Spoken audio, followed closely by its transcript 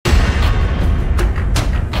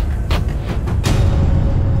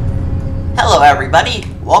Hello everybody!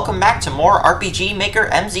 Welcome back to more RPG Maker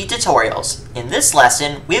MZ tutorials. In this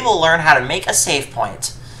lesson, we will learn how to make a save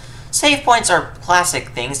point. Save points are classic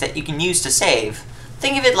things that you can use to save.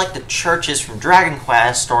 Think of it like the churches from Dragon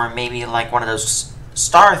Quest, or maybe like one of those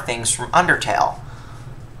star things from Undertale.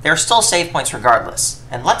 They're still save points regardless,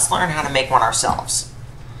 and let's learn how to make one ourselves.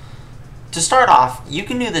 To start off, you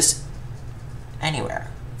can do this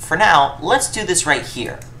anywhere. For now, let's do this right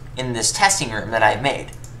here, in this testing room that I've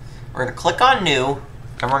made. We're going to click on New,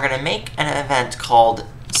 and we're going to make an event called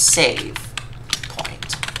Save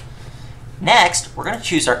Point. Next, we're going to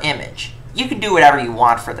choose our image. You can do whatever you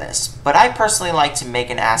want for this, but I personally like to make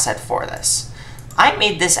an asset for this. I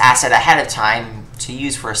made this asset ahead of time to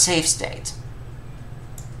use for a save state.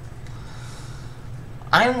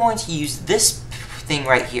 I'm going to use this thing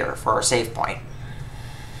right here for our save point.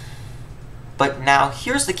 But now,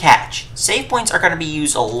 here's the catch. Save points are going to be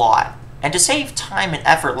used a lot. And to save time and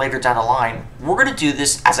effort later down the line, we're going to do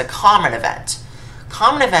this as a common event.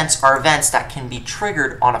 Common events are events that can be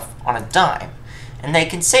triggered on a dime, and they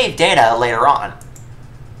can save data later on,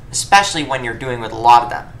 especially when you're doing with a lot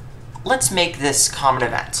of them. Let's make this common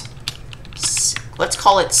event. Let's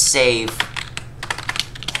call it Save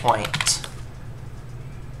Point.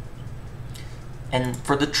 And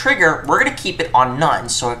for the trigger, we're going to keep it on none,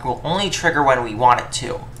 so it will only trigger when we want it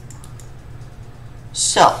to.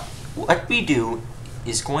 So, what we do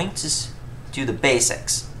is going to do the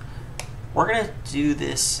basics. We're going to do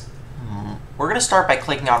this. We're going to start by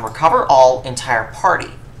clicking on Recover All Entire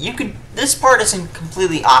Party. This part isn't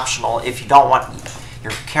completely optional if you don't want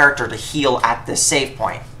your character to heal at this save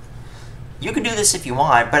point. You can do this if you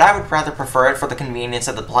want, but I would rather prefer it for the convenience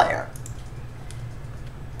of the player.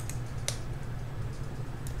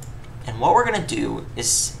 And what we're going to do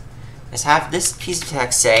is have this piece of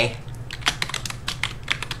text say,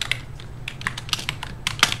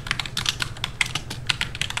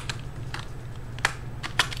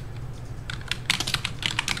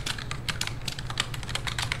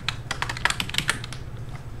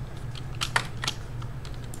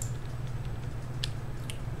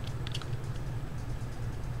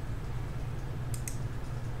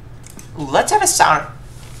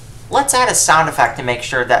 Let's add a sound effect to make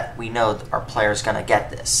sure that we know our player's gonna get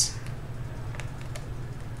this.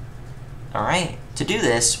 Alright, to do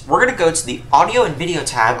this, we're gonna go to the Audio and Video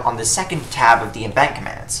tab on the second tab of the event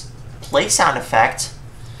commands. Play sound effect.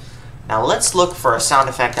 Now let's look for a sound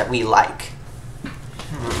effect that we like.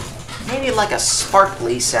 Maybe like a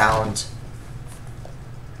sparkly sound.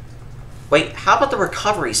 Wait, how about the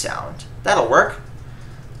recovery sound? That'll work.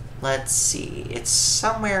 Let's see, it's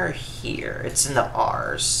somewhere here. It's in the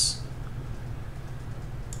R's.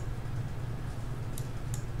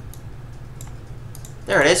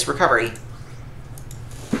 There it is, recovery.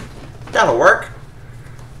 That'll work.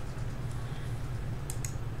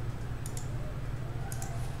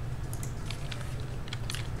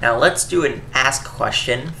 Now let's do an ask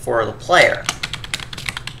question for the player.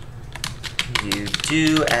 You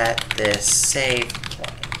do at this save point.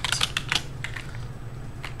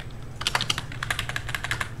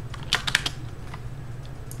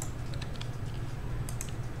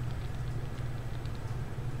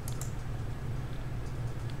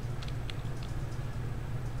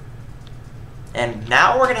 And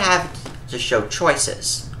now we're going to have to show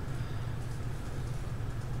choices.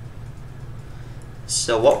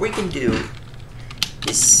 So what we can do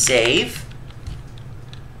is save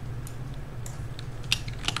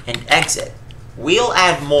and exit. We'll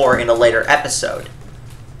add more in a later episode,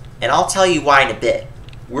 and I'll tell you why in a bit.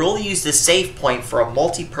 We'll use the save point for a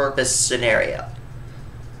multi-purpose scenario.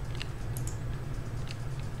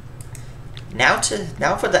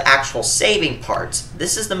 Now for the actual saving part.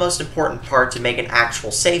 This is the most important part to make an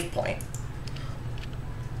actual save point.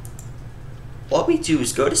 What we do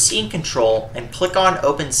is go to Scene Control and click on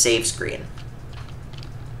Open Save Screen.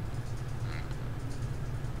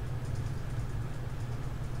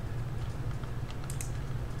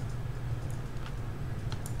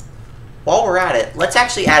 While we're at it, let's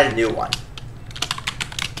actually add a new one.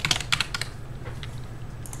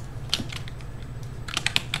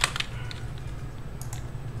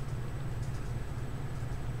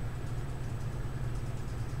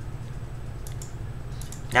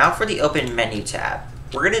 Now for the Open Menu tab.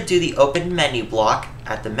 We're going to do the Open Menu block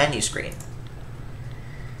at the menu screen.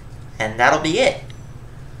 And that'll be it.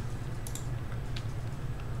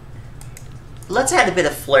 Let's add a bit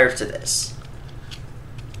of flair to this.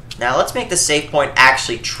 Now let's make the save point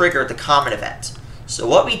actually trigger the common event. So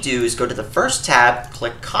what we do is go to the first tab,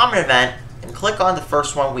 click Common Event, and click on the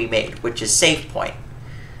first one we made, which is Save Point.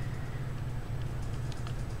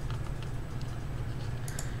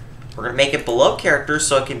 We're going to make it below characters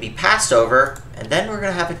so it can be passed over, and then we're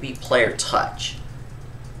going to have it be player touch.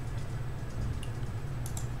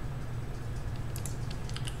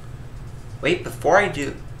 Before I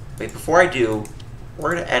do,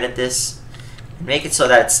 we're going to edit this and make it so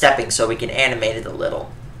that it's stepping so we can animate it a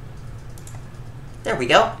little. There we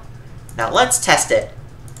go. Now let's test it.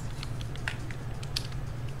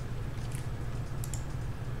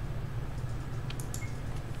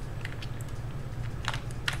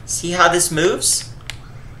 See how this moves?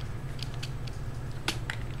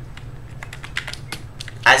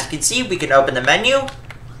 As you can see, we can open the menu.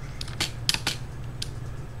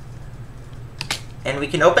 And we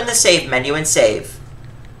can open the save menu and save.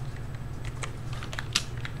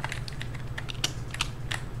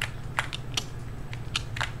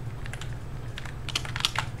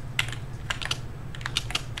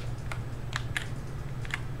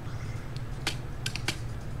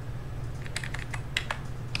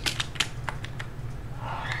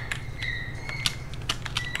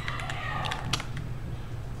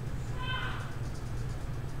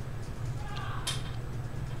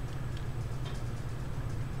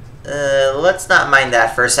 Let's not mind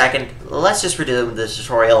that for a second. Let's just redo the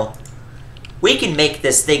tutorial. We can make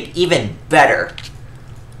this thing even better.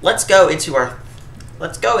 Let's go into our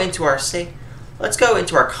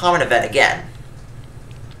common event again.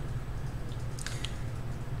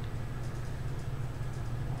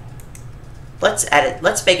 Let's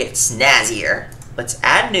make it snazzier. Let's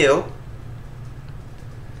add new.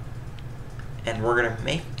 And we're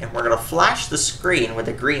gonna flash the screen with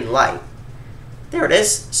a green light. There it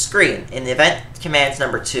is, screen, in the event commands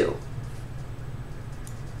number 2.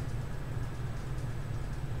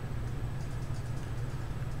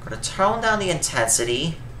 I'm going to tone down the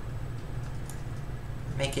intensity,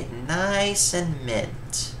 make it nice and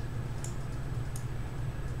mint.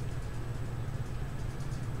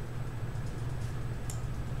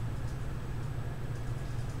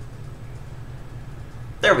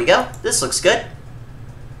 There we go, this looks good.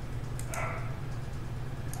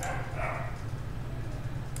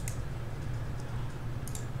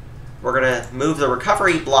 We're going to move the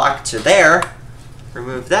recovery block to there,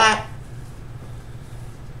 remove that,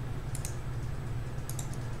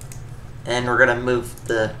 and we're going to move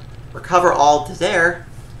the recover all to there.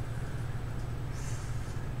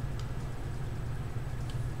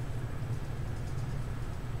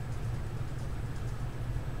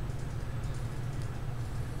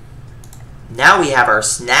 Now we have our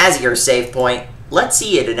snazzier save point. Let's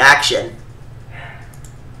see it in action.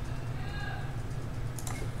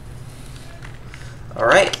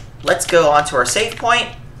 Alright, let's go on to our save point.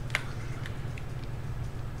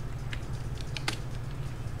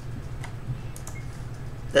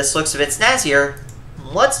 This looks a bit snazzier.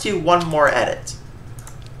 Let's do one more edit.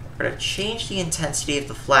 We're going to change the intensity of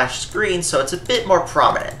the flash screen so it's a bit more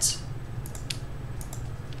prominent.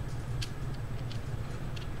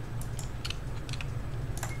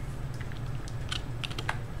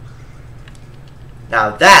 Now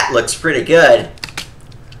that looks pretty good.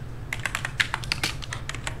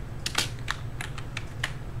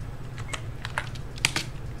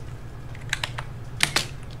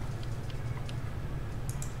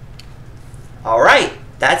 Alright,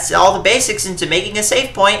 that's all the basics into making a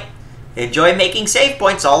save point. Enjoy making save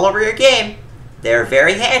points all over your game. They're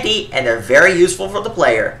very handy and they're very useful for the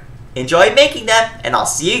player. Enjoy making them, and I'll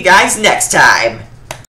see you guys next time!